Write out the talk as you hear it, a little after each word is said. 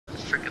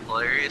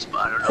hilarious, but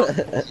I don't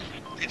know.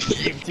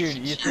 Dude,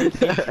 you think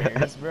he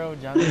cares, bro?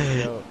 Johnny's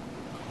a goat.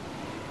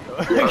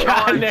 You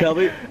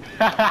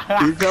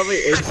tell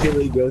me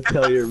instantly go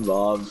tell your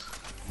mom.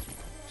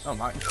 Oh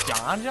my,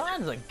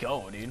 John's a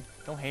goat, dude.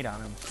 Don't hate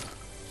on him.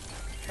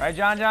 Right,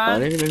 John? I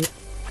don't even know.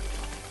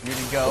 You're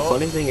the goat. The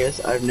funny thing is,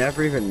 I've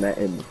never even met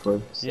him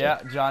before. So. Yeah,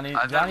 Johnny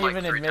like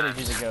even admitted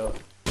he's a goat.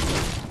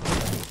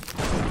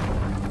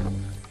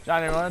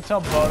 Johnny, you wanna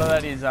tell BoDer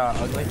that he's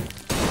ugly?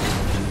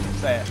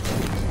 Say it.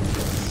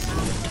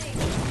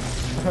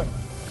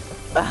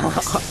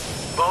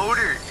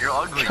 BoDer, you're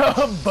ugly.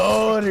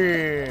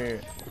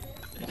 BoDer.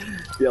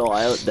 Yo,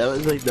 that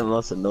was like the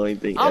most annoying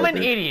thing I'm ever.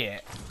 an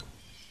idiot.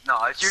 No,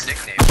 it's your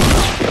nickname.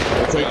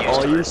 It's like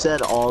all you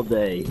said all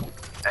day.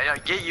 Hey,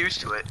 get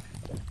used to it.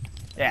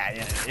 Yeah,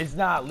 it's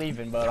not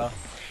leaving, BoDer.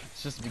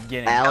 It's just the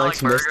beginning.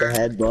 Alex like missed a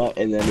headbutt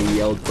and then he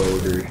yelled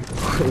BoDer.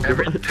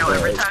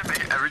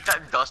 every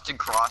time Dustin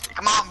crossed,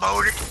 come on,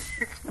 BoDer.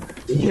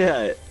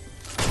 Yeah.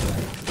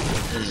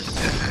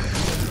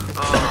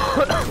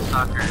 Oh,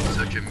 soccer is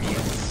such a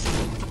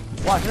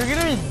meme. Watch, we're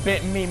gonna be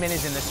me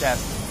minis in the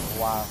chest.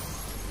 Wow.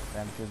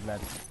 Damn, feels bad.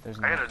 There's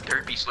no. I got a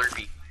derpy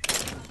slurpee.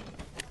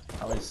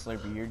 I was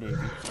Slurpee your dude.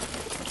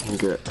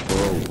 Okay.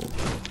 Whoa.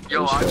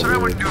 Yo, that's what I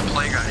want to do a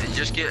playground, is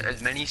just get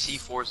as many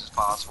C4s as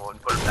possible and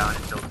put them down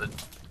and build it.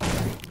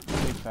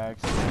 Big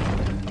facts.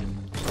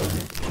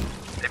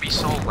 It'd be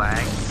so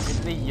lag. It's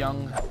the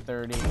young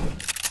 30.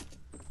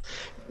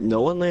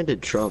 No one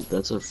landed Trump,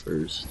 that's a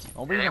first.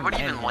 Did anyone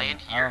even land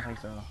I here? don't think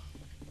so.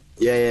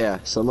 Yeah.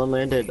 Someone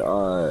landed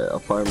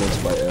apartments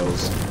by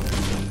L's.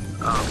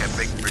 Oh, okay,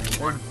 big Ricky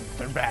one.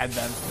 They're bad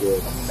then. Yeah.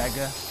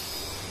 Mega.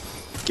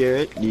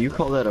 Garrett, do you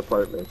call that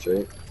apartments,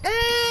 right?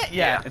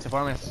 Yeah, it's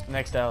apartments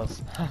next to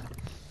L's. I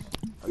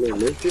mean,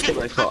 there's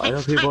people I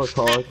know people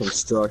call it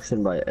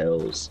construction by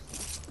L's.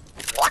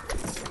 What?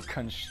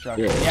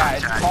 Construction. Yeah. Yeah,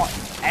 it's called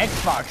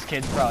Xbox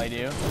kids probably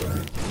do.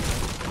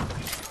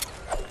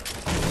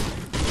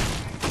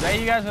 Is that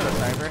you guys with a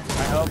sniper?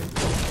 I hope.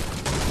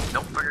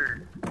 Nope.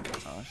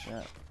 Oh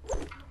shit.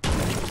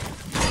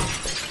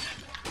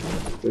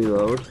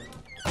 Reload.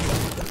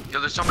 Yo,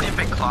 there's somebody in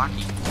Big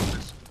Clocky.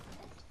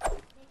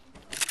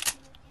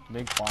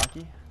 Big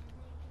clocky?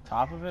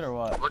 Top of it or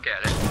what? Look at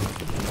it.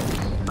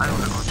 I don't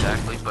know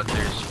exactly, but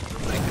there's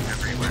like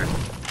everywhere.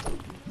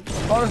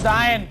 BoDer's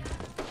dying.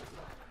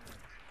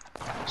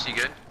 Is he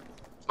good?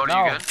 BoDer,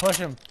 No, you good? push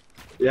him.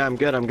 Yeah, I'm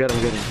good. How did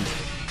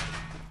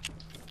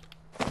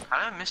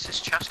I miss this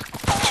chest?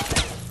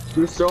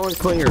 Who's throwing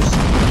clingers?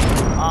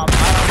 I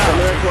don't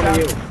know. Come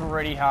here, It sounds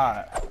pretty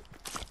hot.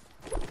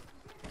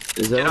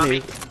 Is Get that on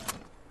me? me.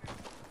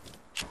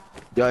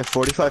 Yo, I have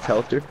 45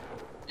 health, dude.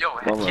 Yo,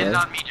 Oh, kid man.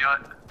 on me,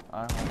 John.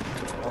 All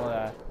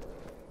that.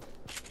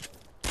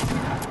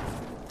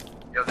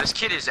 Yo, this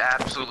kid is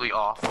absolutely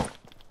awful.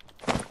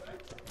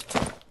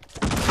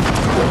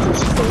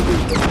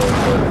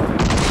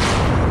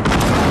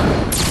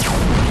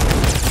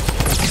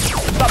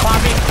 Stop,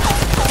 Bobby!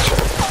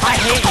 I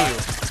hate you!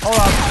 Hold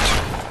up.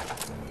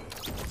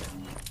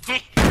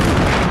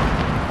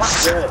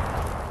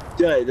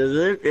 Dude, does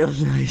it feel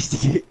nice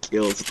to get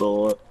kills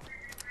stolen?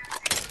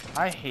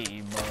 I hate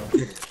you, bro.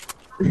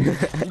 You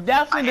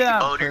definitely did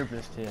that on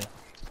purpose, too.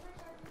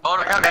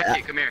 BoDer, come back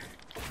here, come here.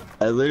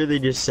 I literally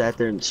just sat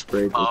there and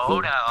sprayed. Oh,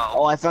 no.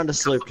 Oh, I found a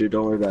slurp, dude.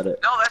 Don't worry about it.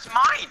 No, that's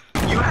mine.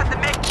 You had the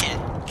med kit.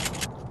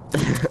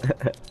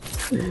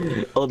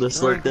 Oh, the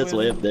slurp that's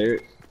way up there.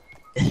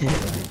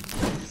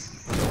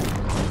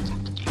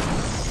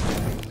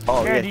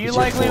 Oh, Here, yeah, do you he's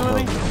like just Liam full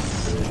with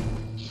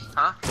me?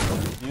 Huh?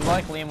 Do you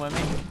like Liam with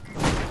me?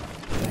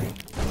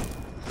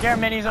 Garrett,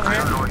 minis over I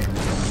don't here. know what you...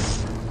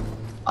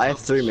 I have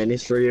 3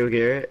 minis for you,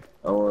 Garrett.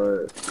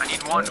 Or I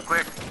need one,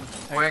 quick.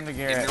 Take him to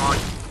Give Garrett. me one.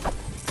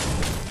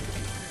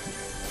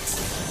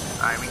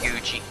 Alright, we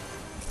Gucci.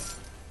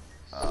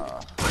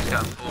 He's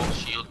got full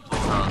shield, full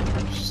health.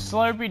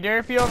 Slurpy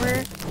Derpy over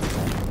here.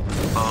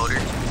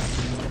 BoDer.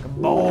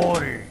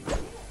 BoDer.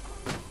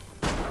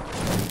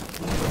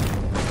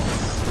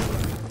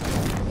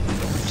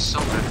 I'm so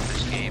good at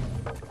this game.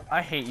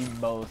 I hate you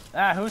both.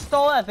 Ah, who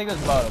stole it? I think it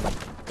was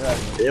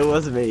BoDer. it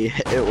was me.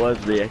 It was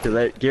me.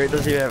 Cause Garrett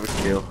doesn't even have a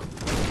kill.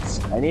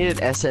 I needed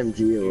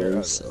SMG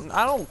alarms. So.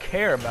 I don't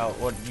care about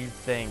what you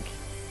think.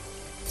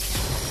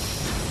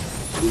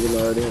 Even though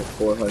I already have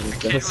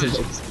 400,000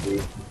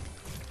 XP.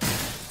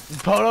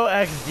 BoDer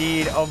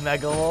XD'd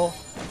Omega lol.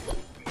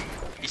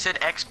 He said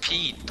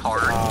XP,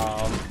 tard.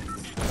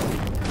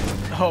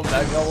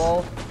 Omega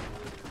lol.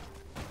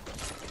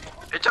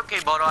 It's okay,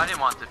 BoDer, I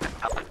didn't want to.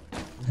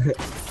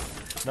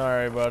 Don't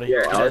worry, buddy.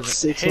 Yeah, I have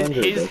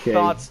 600. His okay.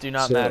 thoughts do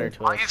not matter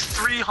to I us. have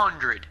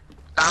 300.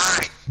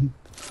 Die.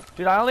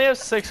 Dude, I only have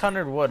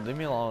 600 wood. Leave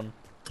me alone.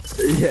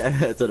 Yeah,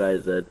 that's what I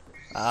said.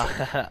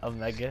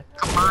 Omega.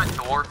 Come on,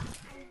 Thor.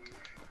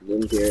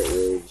 Then Garrett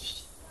raged.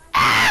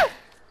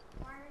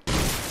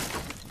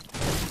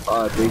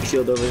 Big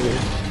shield over here.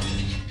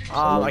 I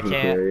Someone can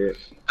can't. carry it.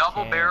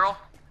 Double barrel.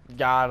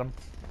 Got him.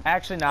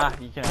 Actually, nah.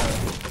 You can have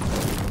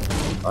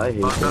it. I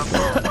hate Fuck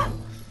that. up.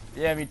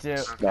 Yeah, me too.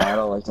 No, I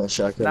don't like that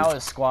shotgun. Now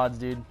it's squads,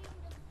 dude.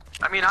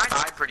 I mean, I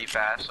died pretty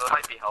fast, so it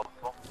might be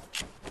helpful.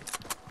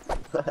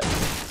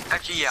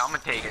 Actually, yeah, I'm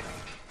gonna take it.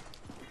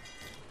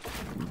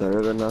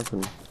 Better than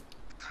nothing.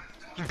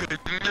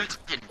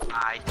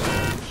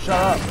 Shut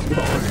up.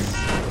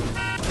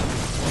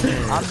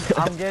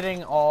 I'm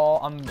getting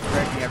all. I'm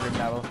breaking every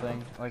metal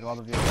thing, like all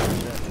the vehicles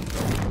and shit.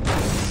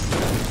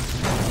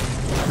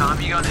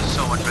 Tommy gun is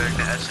so much better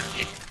than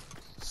SMG.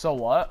 So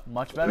what?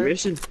 Much better?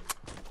 Mission.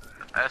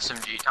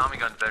 SMG, Tommy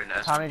gun's better than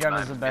SMG. Tommy gun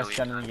is the best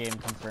gun in the game,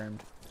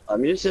 confirmed.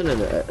 I'm using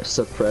a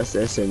suppressed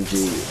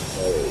SMG.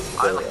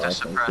 I like the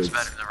suppressed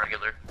better than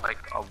regular, like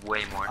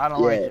way more. I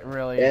don't like it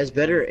really. It has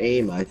better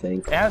aim, I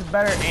think. It has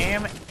better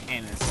aim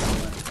and it's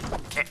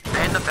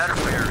and the better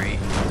player rate,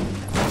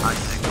 I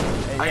think.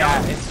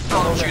 yeah, it's a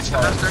little bit shoots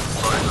faster,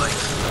 but like,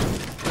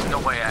 there's no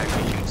way it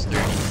actually shoots 30.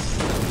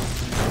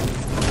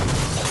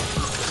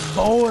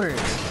 bored.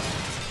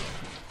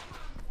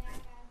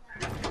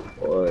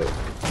 What?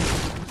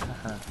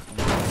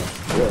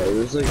 Yeah, it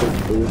was like a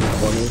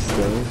funniest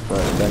thing,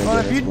 but then Well,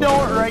 again, if you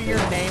don't write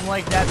your name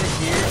like that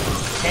this year,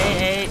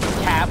 K-A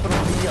capital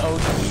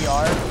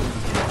B-O-D-E-R,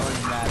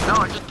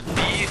 No, just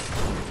B.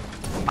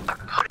 I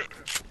put it.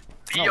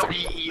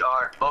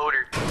 B-O-D-E-R.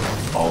 BoDer.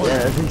 Oh, yeah,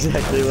 that's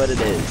exactly what it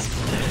is.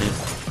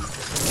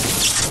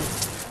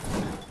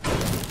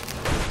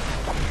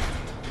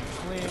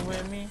 Clean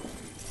with me,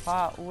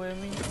 hot with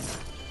me.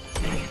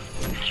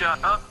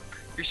 Shut up.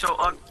 You're so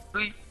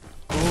ugly.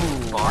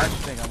 Ooh, I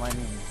think I might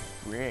need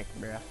brick,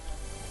 bruh.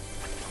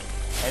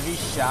 Heavy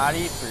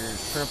shotty for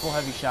purple,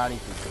 heavy shotty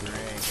for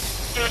brick.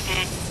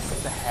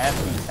 It's a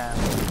hefty time.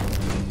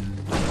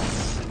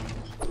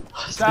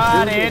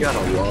 Started. Got a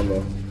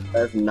llama. I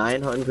have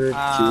 900,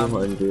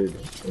 200,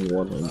 and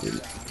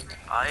 100.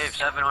 I have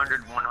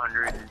 700,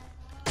 100.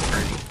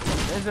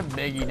 There's a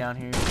biggie down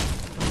here.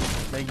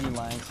 Biggie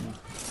Langston.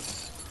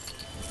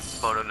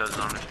 BoDer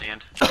doesn't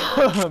understand.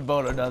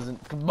 BoDer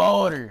doesn't.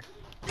 BoDer.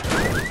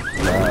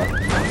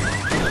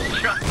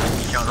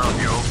 Shut up,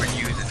 you're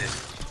overusing it.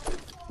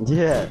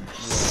 Yeah.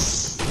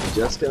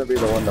 Just gonna be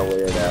the one to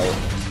wear it out.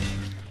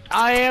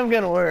 I am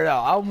gonna wear it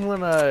out. I'm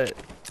gonna.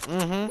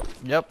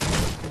 Yep.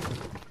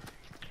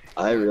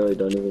 I really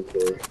don't even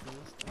care.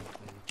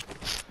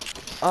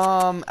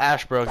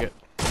 Ash broke it.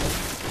 I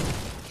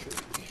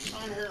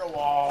hit a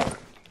wall.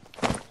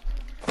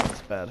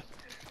 It's bad.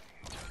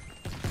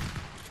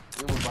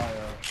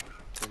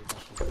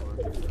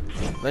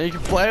 Then you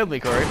can play with me,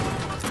 Corey.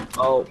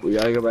 Oh, we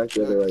gotta go back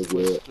the other way.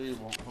 Yeah.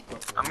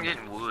 I'm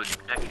getting wood.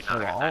 Actually,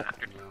 no,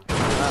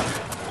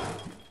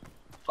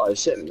 Oh, I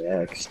said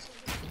next.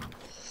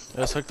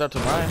 It's hooked up to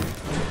mine.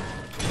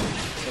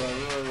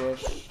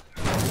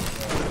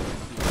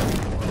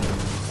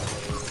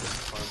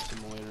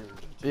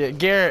 Yeah,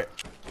 Garrett.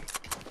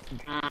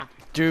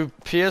 Do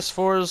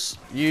PS4s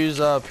use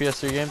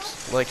PS3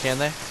 games? Like, can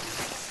they?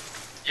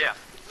 Yeah.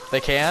 They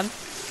can?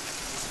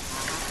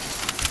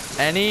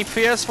 Any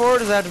PS4? Or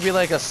does it have to be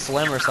like a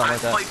Slim or something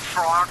like that? I played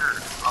Frogger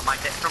on my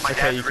from my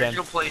dad's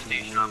original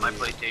PlayStation on my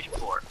PlayStation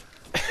 4.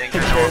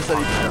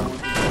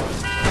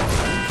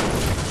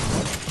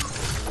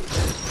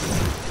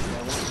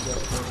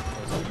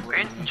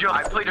 And Joe,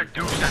 I played a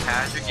Dukes of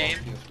Hazzard game.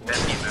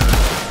 That's the move.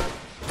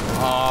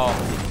 Oh.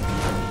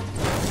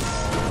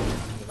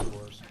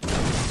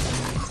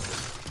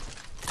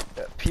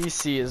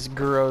 PC is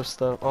gross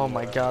though. Oh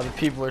my god, the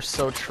people are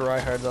so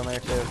tryhards on there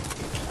too.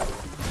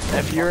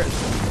 If you're...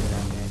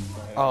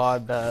 Oh, I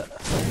bet.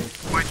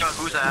 Wait,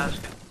 who's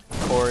asking?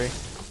 Corey.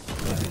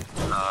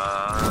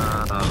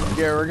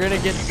 Yeah, we're gonna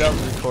get Dubbz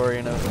with Corey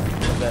in a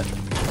bit.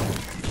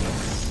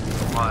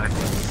 Why?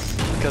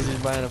 Because he's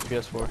buying a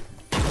PS4.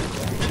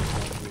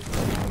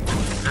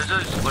 There's a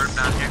slurp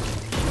down here.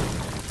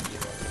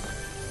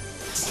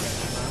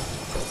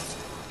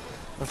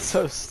 That's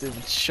so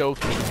stupid.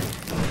 Choking.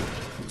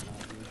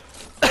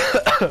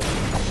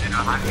 Dude,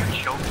 I'm not gonna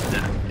choke to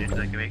death, dude.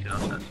 That can make no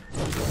sense.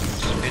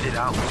 Spit it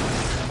out.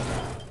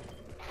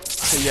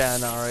 Yeah,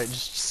 no, right.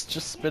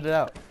 Just spit it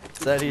out. It's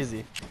that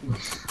easy.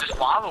 Just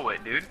swallow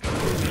it, dude.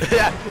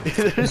 Yeah,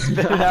 either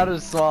spit it out or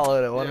swallow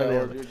it. One or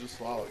the other. Just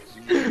swallow it.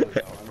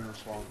 I'm gonna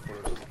swallow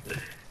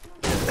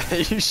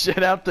quarters. You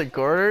shit out the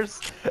quarters?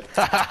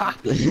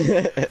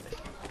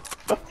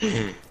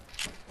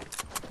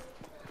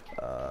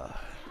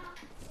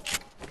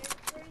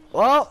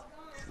 Well,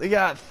 we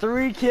got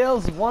 3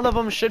 kills. One of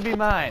them should be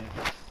mine.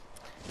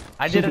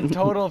 I did a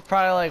total of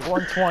probably like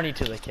 120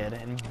 to the kid,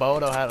 and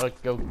BoDer had to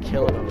go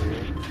kill it over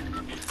here.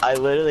 I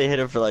literally hit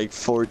him for like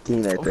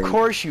 14, I think. Of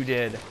course you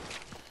did.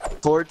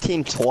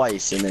 14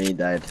 twice, and then he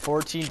died.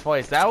 14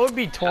 twice. That would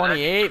be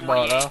 28,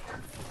 BoDer.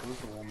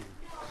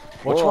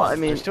 Which well, one? I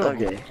mean, There's 2 of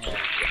them. okay.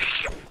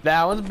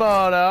 That one's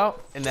BoDer,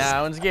 and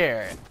that one's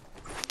Garrett.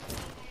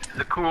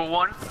 The cool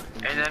one,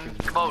 and then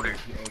BoDer.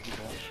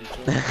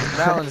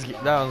 That one's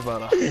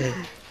BoDer.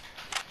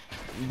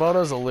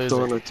 BoDer's a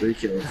loser. Still 3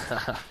 kills.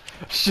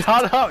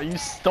 Shut up! You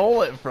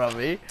stole it from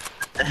me.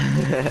 What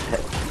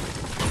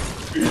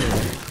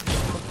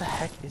the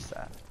heck is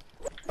that?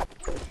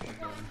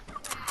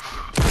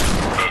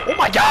 Oh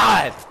my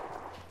god!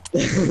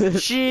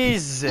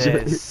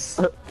 Jesus.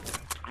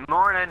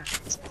 Morning.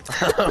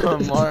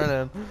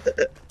 Morning.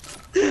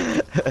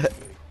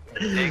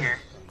 Dinger.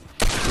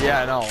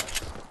 Yeah, I know.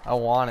 I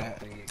want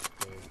it.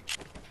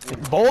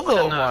 Both of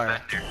them are.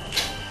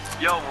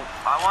 Yo,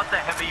 I want the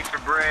heavy for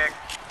brick.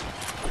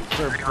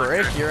 For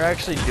brick? You're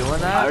actually doing I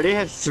that? already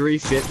have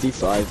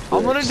 355.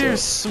 I'm gonna do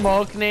so.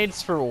 smoke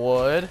nades for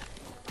wood.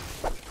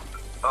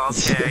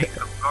 Okay,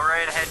 go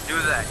right ahead and do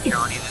that,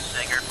 Johnny the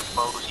singer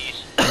for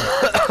Posies.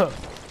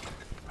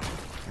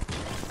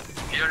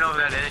 You don't know who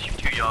that is, you're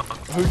too young.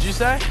 Who'd you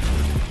say?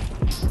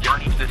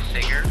 Johnny the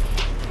singer.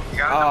 You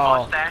got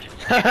Oh. the mustache.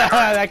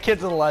 That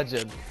kid's a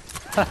legend.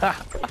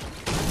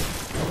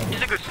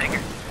 He's a good singer.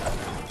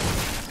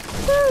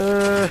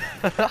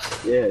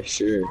 Yeah,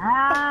 sure.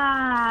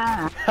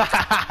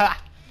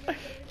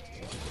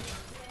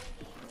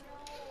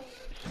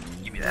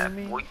 Give me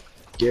that, boy.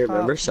 Garrett,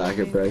 remember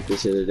soccer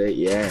practice the other day?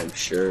 Yeah, I'm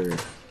sure. Yeah,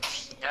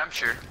 I'm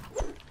sure.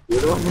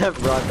 You're the one that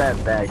brought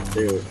that back,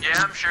 too.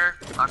 Yeah, I'm sure.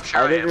 I'm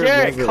sure I I didn't am.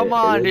 Garrett, remember come it.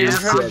 on, It dude. was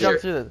I'm trying to just- jump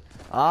through this.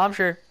 I'm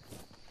sure.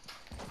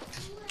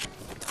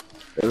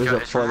 It was Yo, a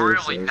it's funny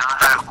really thing. not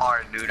that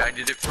hard, dude. I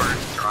did it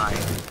first try.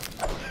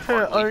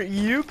 Aren't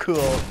you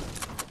cool?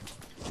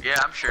 Yeah,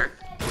 I'm sure.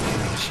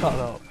 Shut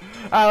up.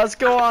 Alright, let's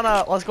go on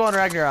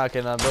Ragnarok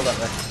and build up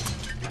there.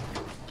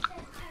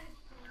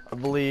 I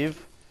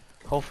believe.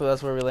 Hopefully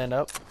that's where we land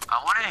up.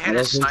 I want to I hit don't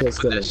a think snipe that's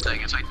with gonna- this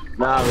thing. It's like,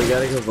 Nah, we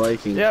gotta go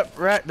Viking. Yep,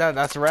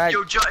 that's Rag.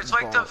 yo, Joe, it's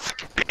like the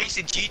base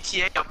of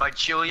GTA up by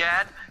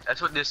Chiliad.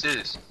 That's what this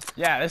is.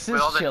 Yeah, this is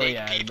With all the chilly,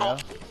 naked bro.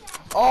 people.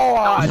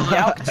 Oh, No, the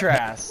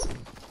Alcatraz.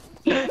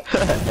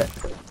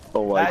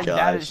 Oh my That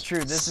gosh. is true.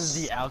 This is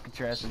the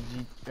Alcatraz of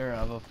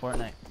a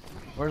Fortnite.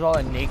 Where's all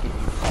the naked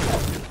people?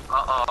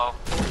 Uh-oh.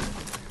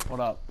 What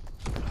up?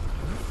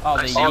 Oh,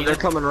 they Oh, eat they're it?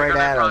 coming right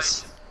at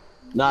us.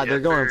 Nah, Yeah, they're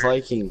going they're-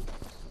 Viking.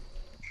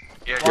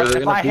 Yeah, Well, they're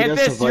if gonna I beat hit us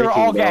this, to you're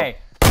Viking, all bro. gay.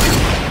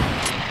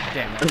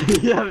 Damn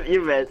it. Yeah,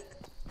 you missed.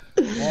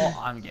 Well,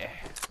 I'm gay.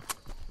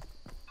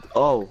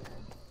 Oh.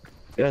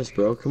 Yes,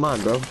 bro. Come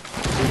on, bro.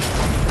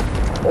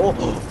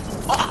 Oh.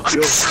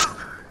 Yo.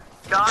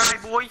 Die,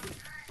 boy.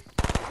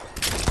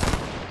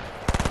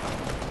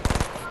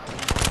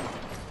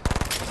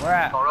 Where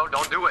at? Oh, no,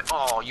 don't do it.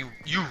 Oh, you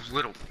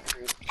little.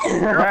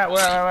 Where at? Where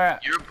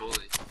at? You're a bully.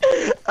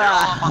 They're all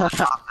up on the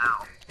top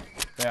now.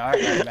 They are?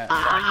 I bet.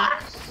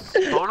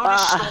 Photo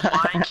just stole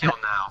my kill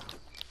now.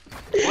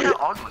 What an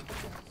ugly.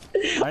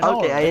 I know.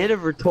 Okay, I hit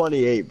him for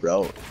 28,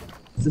 bro.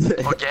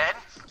 Again?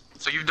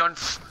 So you've done,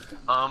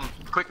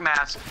 quick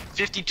math,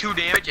 52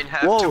 damage and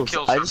have Whoa,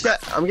 2 kills.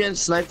 I'm getting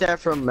sniped at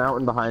from a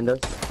mountain behind us.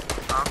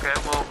 Okay,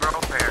 well, grow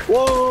a pair.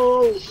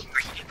 Whoa!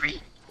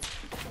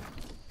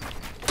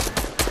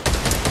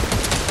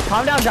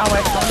 Calm down, John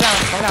Wick. Calm down.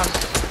 Calm down.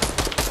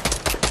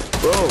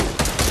 Bro.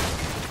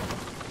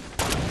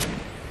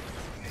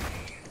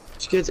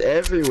 This kid's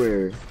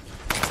everywhere.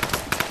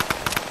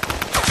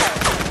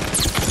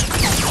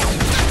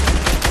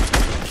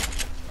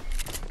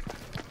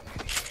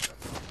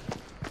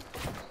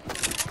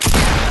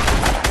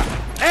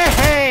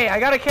 Hey, I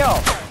got a kill.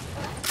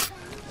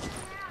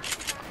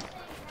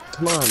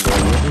 Come on, bro.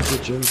 Where's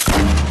the gym?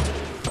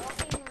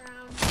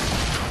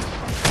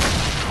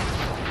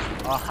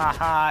 Oh,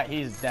 haha,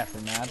 he's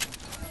definitely mad.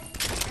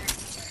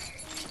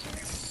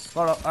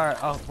 Hold up, alright,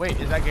 oh, wait,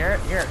 is that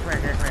Garrett? Garrett, come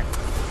here, come here.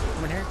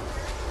 Come in here.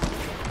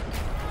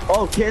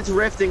 Oh, kids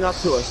rifting up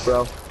to us,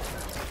 bro.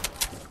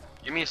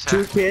 Give me a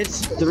 2 sec.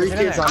 kids, 3 Get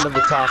in kids there. onto the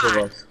top of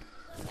us.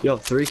 Yo,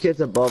 3 kids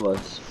above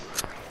us.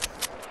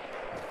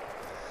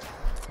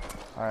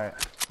 Alright.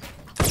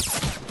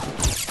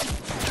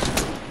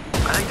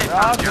 I think they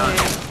found John.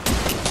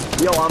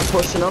 Okay. Yo, I'm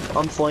pushing up.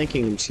 I'm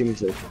flanking him. Just give me a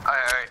sec.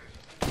 Alright.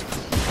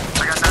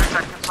 I got 9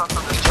 seconds left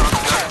on this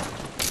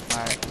John.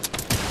 Alright.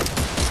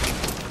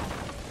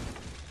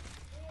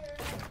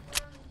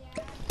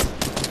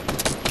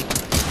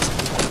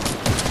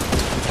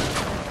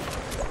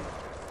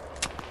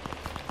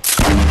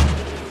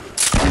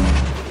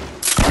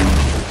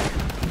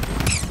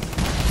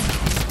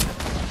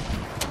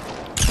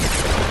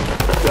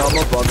 Yo, I'm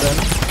above them.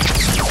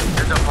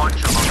 There's a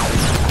bunch of them.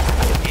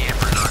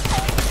 Hammered on.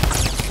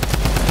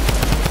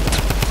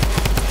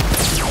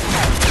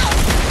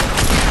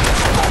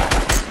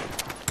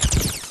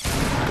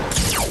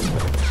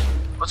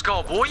 Let's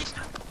go, boys.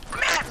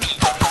 Come at me.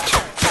 Let's go.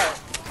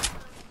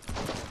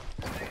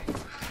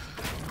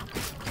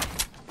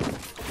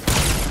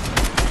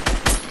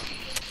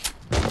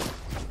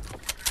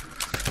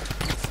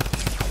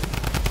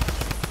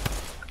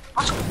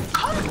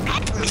 Come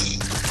at me.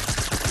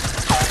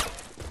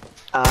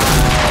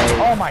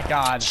 Oh my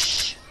god.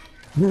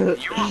 You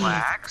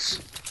relax.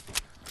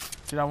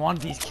 Dude, I want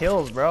these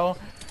kills, bro.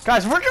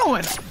 Guys, we're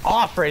going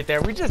off right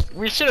there.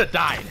 We should have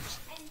died.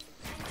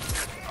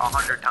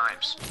 100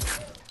 times.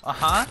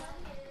 Uh-huh.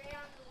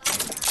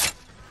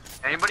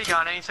 Anybody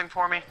got anything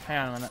for me? Hang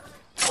on a minute.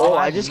 Oh,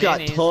 I I have just got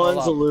minis, hold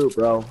tons up. of loot,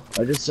 bro.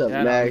 I just Yeah, no,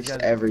 you maxed guys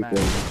are everything.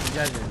 mad. You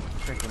guys are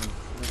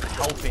freaking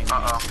helping.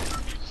 Uh-oh.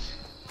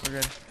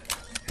 We're good.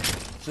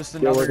 Just Yo,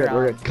 another we're good, round.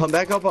 we're good. Come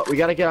back up. We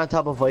gotta get on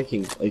top of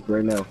Viking, like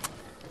right now.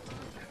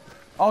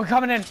 Oh,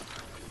 coming in.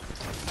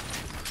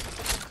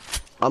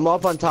 I'm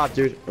up on top,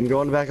 dude. I'm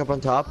going back up on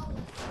top.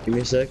 Give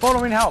me a sec.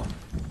 Bodo, we need help.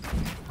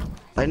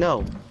 I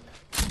know.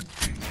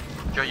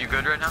 Joe, you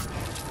good right now?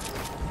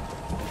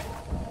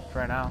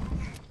 For now.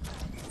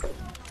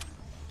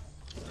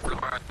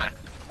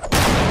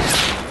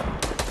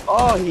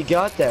 Oh, he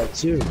got that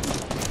too.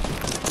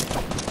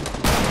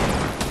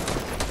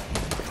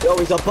 Yo,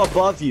 he's up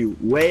above you,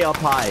 way up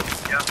high.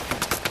 Yep.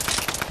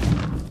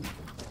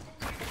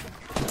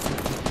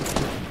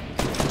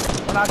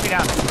 Don't knock me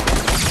down.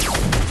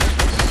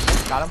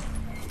 Got him.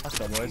 Let's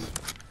go, boys.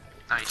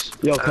 Nice.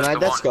 Yo, can I have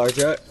that scar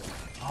jet?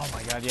 Oh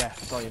my god, yeah.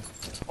 It's all you.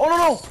 Oh no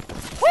no!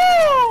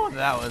 Woo!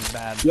 That was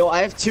bad. Yo,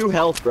 I have 2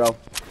 health, bro.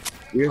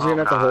 You guys are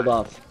gonna have to hold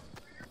off.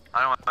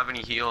 I don't have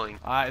any healing.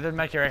 There's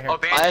Mekki right here. Oh,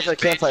 bandages, I have a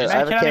campfire. I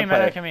have a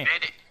campfire. Me.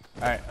 Bandage.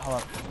 Alright,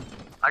 hold up.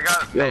 I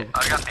got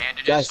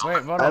bandages. Guys,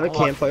 Wait, Bodo, I have a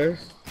hold on. campfire.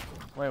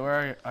 Wait, where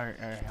are you?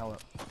 Alright, hold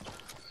up.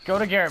 Go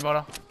to Garrett,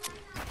 Bodo.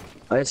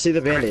 I see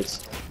the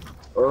band-aids.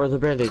 Or the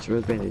band-aids,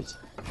 where's the band-aids?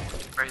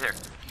 Right there.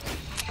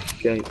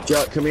 Okay,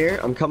 Joe, come here.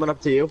 I'm coming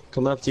up to you.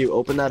 Coming up to you.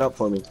 Open that up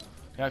for me.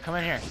 Yeah, come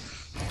in here.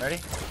 Ready?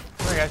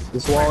 Come here, guys.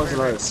 This wall isn't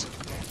ours.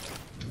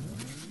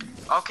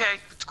 Okay,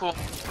 it's cool.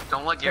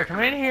 Don't let Garrett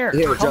Come in here.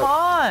 Here, Come Joe.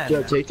 on.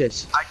 Joe, take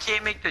this. I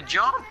can't make the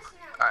jump.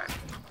 Alright.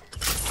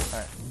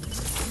 Alright.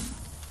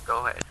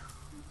 Go ahead.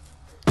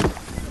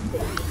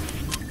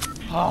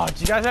 Oh,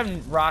 do you guys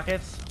have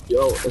rockets?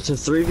 Yo, it's a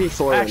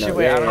 3v4 right Actually, now.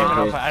 wait.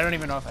 Yeah, I don't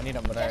even know if I need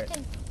them, but alright.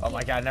 Oh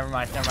my god, never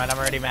mind. I'm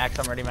already max.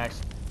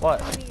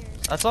 What?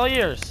 That's all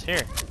yours.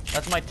 Here.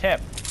 That's my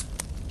tip.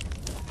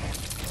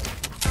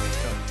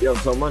 Yo,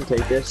 someone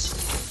take this.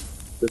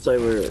 This way,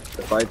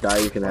 if I die,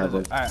 you can have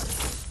it. Alright.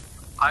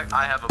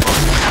 I have a boat.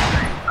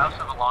 I also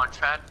have a launch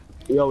pad.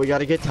 Yo, we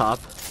gotta get top.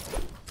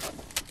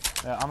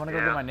 Yeah, I'm gonna go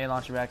get my nade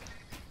launcher back.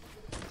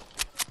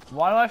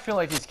 Why do I feel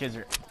like these kids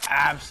are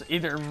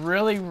either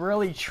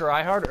really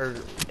try hard or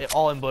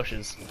all in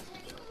bushes?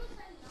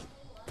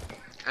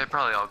 They're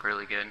probably all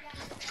really good.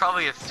 It's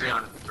probably a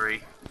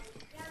 3-on-3.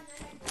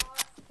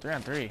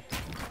 3-on-3.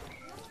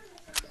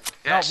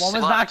 Yeah, No, one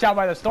was knocked out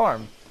by the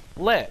storm.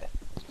 Lit.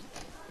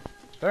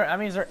 That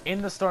means they're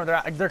in the storm.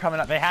 They're coming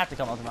up. They have to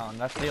come up the mountain.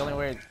 That's the only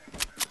way.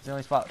 It's the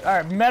only spot. All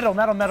right, metal.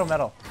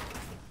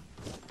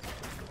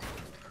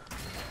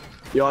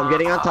 Yo, I'm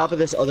getting on top of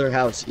this other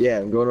house. Yeah,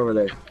 I'm going over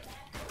there.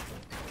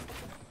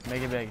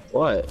 Make it big.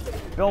 What?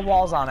 Build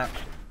walls on it.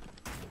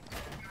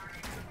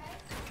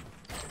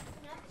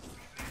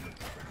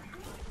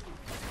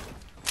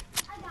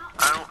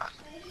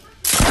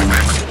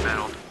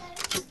 Metal.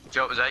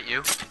 Joe, was that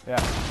you? Yeah.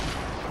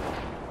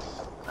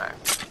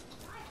 Alright.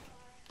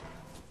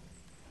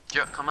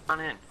 Joe, come on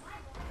in.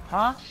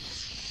 Huh?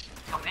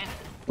 Come in.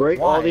 Break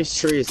Why? all these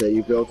trees that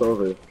you built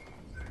over.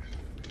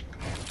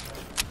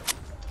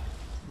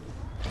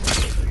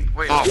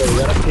 Wait, Yo, we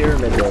gotta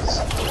pyramid this.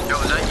 Joe,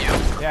 was that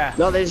you? Yeah.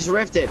 No, they just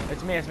ripped it.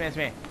 It's me.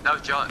 That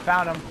was John.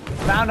 Found him.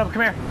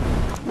 Come here.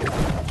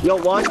 Yo,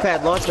 launch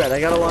pad. I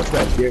got a launch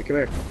pad. Here, come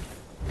here.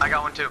 I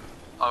got one too.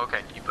 Oh, okay.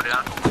 You put it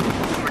on?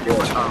 Yeah.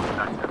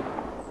 Oh, okay.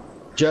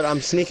 Judd,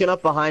 I'm sneaking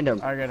up behind him.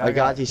 Alright, good, I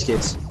got these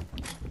kids.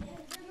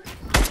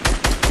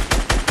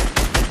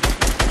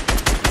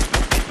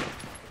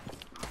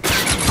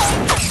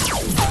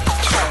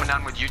 Coming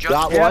down with you, John?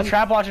 Got Yeah, one.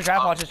 trap. Watch it,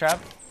 trap. It's just him.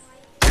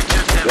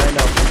 Yeah, I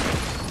know.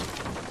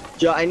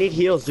 Joe, I need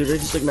heals, dude. They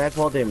just took mad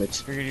fall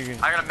damage. You're good.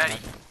 I got a medi.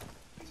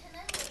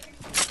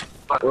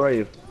 Where are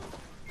you?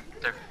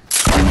 There.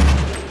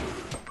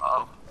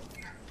 Uh-oh.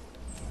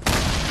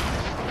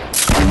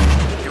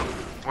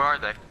 Where are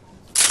they?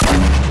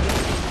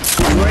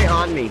 He's right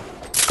on me.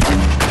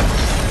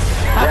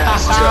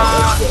 Yes, Joe,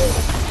 let's go.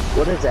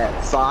 What is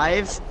that?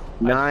 5,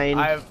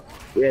 9,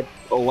 we had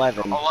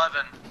 11.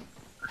 11.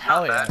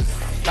 Hell yeah.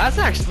 That's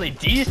actually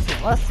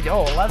decent. Let's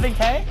go.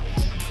 11K?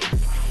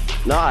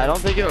 No, I don't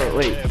think it was.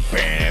 Wait.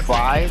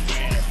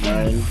 5,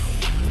 9.